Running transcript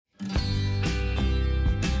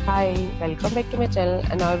Hi, welcome back to my channel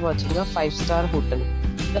and now we're watching a 5-star hotel.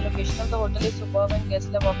 The location of the hotel is superb and guests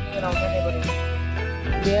love walking around the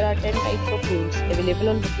neighborhood. There are 10 types of rooms available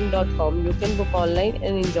on booking.com. You can book online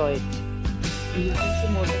and enjoy it. You can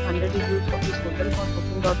see more than 100 reviews of this hotel on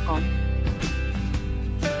booking.com.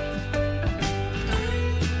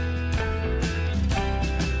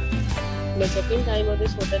 The check-in time of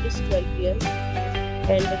this hotel is 12 p.m.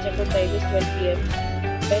 and the check-out time is 12 p.m.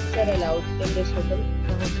 Pets are allowed in this hotel.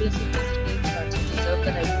 The hotel significantly charges reserve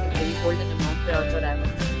the right to carry hold an amount prior to arrival.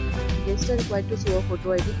 Guests are required to show a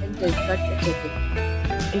photo ID and credit card at check-in.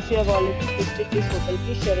 If you have already visited this hotel,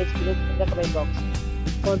 please share experience in the comment box.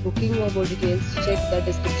 For booking or more details, check the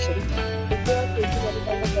description. If you are facing any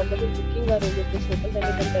kind of problem in booking a room in this hotel, then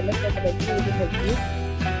you can tell us that the mentor will help you.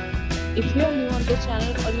 If you are new on this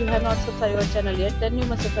channel or you have not subscribed our channel yet, then you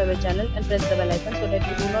must subscribe our channel and press the bell icon so that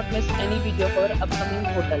you do not miss any video of our upcoming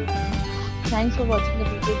hotel. Thanks for watching the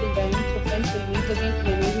video till the end. So friends, will meet again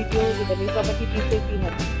in a new video with a new property. Please stay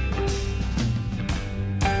happy.